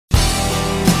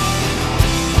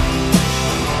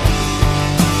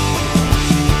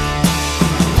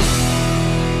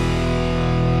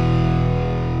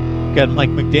Got Mike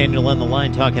McDaniel on the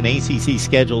line talking ACC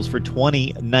schedules for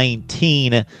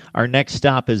 2019. Our next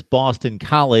stop is Boston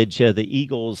College. The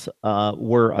Eagles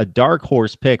were a dark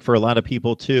horse pick for a lot of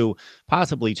people to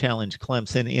possibly challenge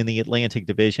Clemson in the Atlantic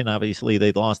Division. Obviously,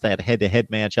 they lost that head-to-head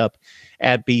matchup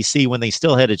at BC when they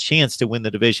still had a chance to win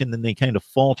the division. Then they kind of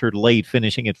faltered late,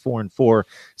 finishing at 4-4,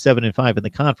 7-5 in the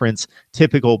conference.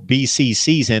 Typical BC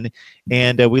season.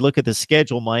 And we look at the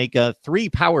schedule, Mike. 3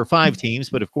 Power 5 teams,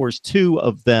 but of course, 2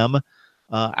 of them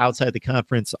outside the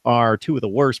conference are 2 of the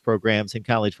worst programs in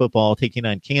college football, taking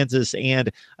on Kansas and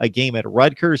a game at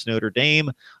Rutgers. Notre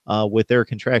Dame, with their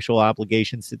contractual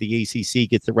obligations to the ACC,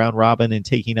 gets the round robin and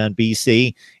taking on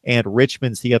BC, and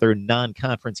Richmond's the other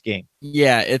non-conference game.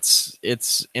 Yeah,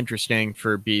 it's interesting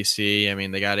for BC. I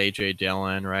mean, they got A.J.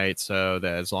 Dillon, right? So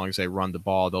that as long as they run the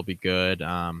ball, they'll be good.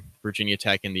 Virginia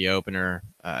Tech in the opener,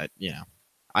 I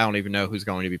don't even know who's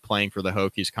going to be playing for the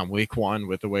Hokies come week 1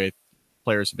 with the way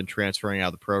players have been transferring out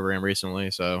of the program recently.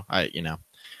 So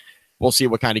we'll see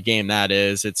what kind of game that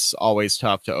is. It's always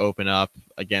tough to open up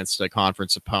against a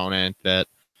conference opponent that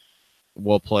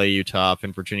will play you tough,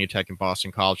 and Virginia Tech and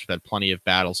Boston College have had plenty of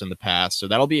battles in the past. So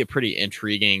that'll be a pretty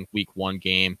intriguing week 1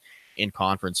 game in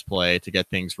conference play to get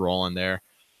things rolling there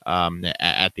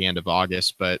at the end of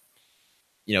August. But,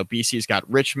 BC's got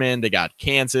Richmond, they got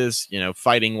Kansas,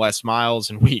 fighting Les Miles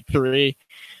in week 3.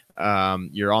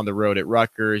 You're on the road at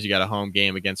Rutgers. You got a home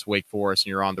game against Wake Forest, and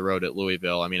you're on the road at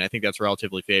Louisville. I mean, I think that's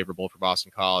relatively favorable for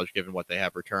Boston College, given what they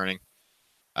have returning.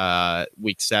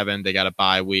 Week 7, they got a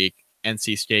bye week.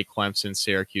 NC State, Clemson,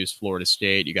 Syracuse, Florida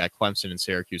State. You got Clemson and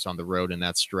Syracuse on the road in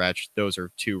that stretch. Those are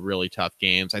 2 really tough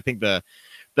games. I think the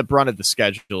brunt of the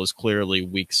schedule is clearly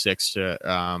week 8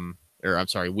 to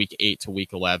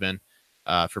week 11.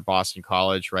 For Boston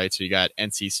College, right? So you got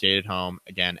NC State at home,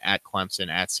 again, at Clemson,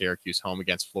 at Syracuse, home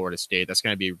against Florida State. That's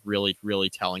going to be a really, really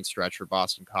telling stretch for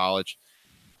Boston College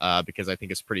because I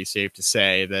think it's pretty safe to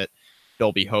say that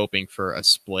they'll be hoping for a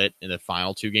split in the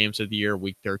final 2 games of the year,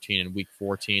 week 13 and week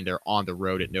 14. They're on the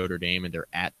road at Notre Dame, and they're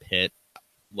at Pitt.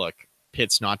 Look,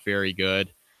 Pitt's not very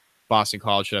good. Boston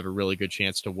College should have a really good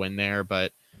chance to win there,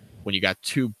 but when you got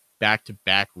 2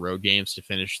 back-to-back road games to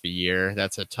finish the year,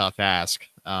 that's a tough ask,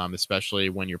 especially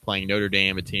when you're playing Notre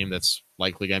Dame, a team that's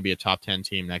likely going to be a top 10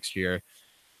 team next year.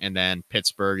 And then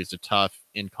Pittsburgh is a tough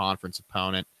in-conference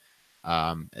opponent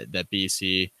that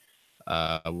BC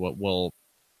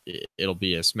it'll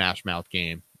be a smash-mouth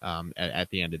game at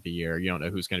the end of the year. You don't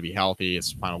know who's going to be healthy.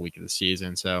 It's the final week of the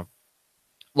season. So,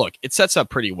 look, it sets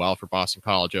up pretty well for Boston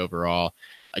College overall.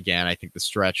 Again, I think the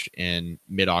stretch in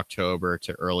mid-October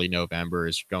to early November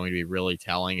is going to be really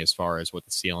telling as far as what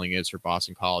the ceiling is for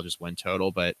Boston College's win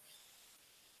total. But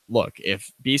look, if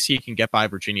BC can get by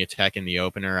Virginia Tech in the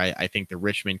opener, I think the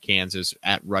Richmond, Kansas,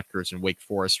 at Rutgers, and Wake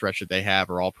Forest stretch that they have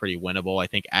are all pretty winnable. I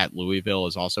think at Louisville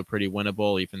is also pretty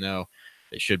winnable, even though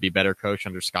they should be better coached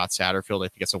under Scott Satterfield. I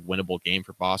think it's a winnable game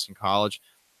for Boston College.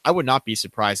 I would not be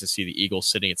surprised to see the Eagles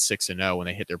sitting at 6-0 when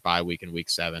they hit their bye week in week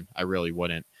 7. I really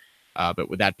wouldn't. But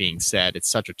with that being said, it's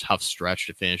such a tough stretch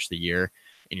to finish the year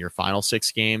in your final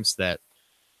 6 games that,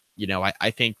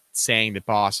 I think saying that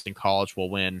Boston College will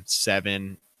win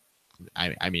 7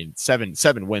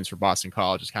 wins for Boston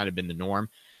College has kind of been the norm.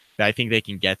 But I think they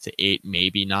can get to 8,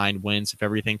 maybe 9 wins if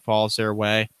everything falls their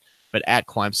way. But at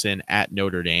Clemson, at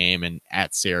Notre Dame, and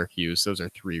at Syracuse, those are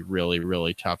 3 really,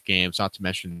 really tough games, not to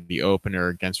mention the opener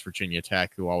against Virginia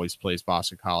Tech, who always plays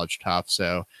Boston College tough.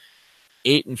 So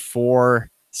 8-4,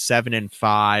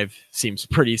 7-5 seems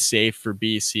pretty safe for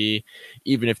BC,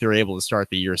 even if they're able to start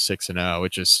the year 6-0.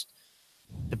 It just,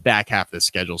 the back half of the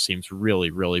schedule seems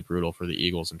really, really brutal for the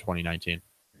Eagles in 2019.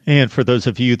 And for those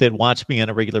of you that watch me on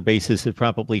a regular basis have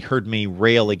probably heard me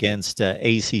rail against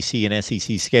ACC and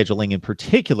SEC scheduling in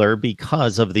particular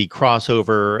because of the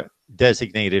crossover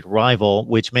designated rival,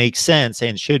 which makes sense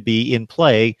and should be in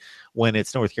play when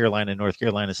it's North Carolina and North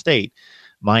Carolina State.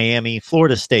 Miami,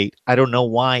 Florida State. I don't know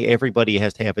why everybody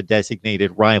has to have a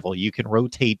designated rival. You can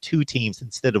rotate 2 teams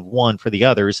instead of 1 for the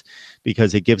others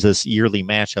because it gives us yearly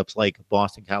matchups like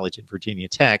Boston College and Virginia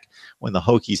Tech when the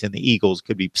Hokies and the Eagles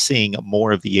could be seeing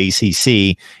more of the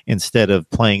ACC instead of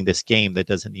playing this game that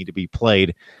doesn't need to be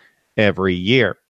played every year.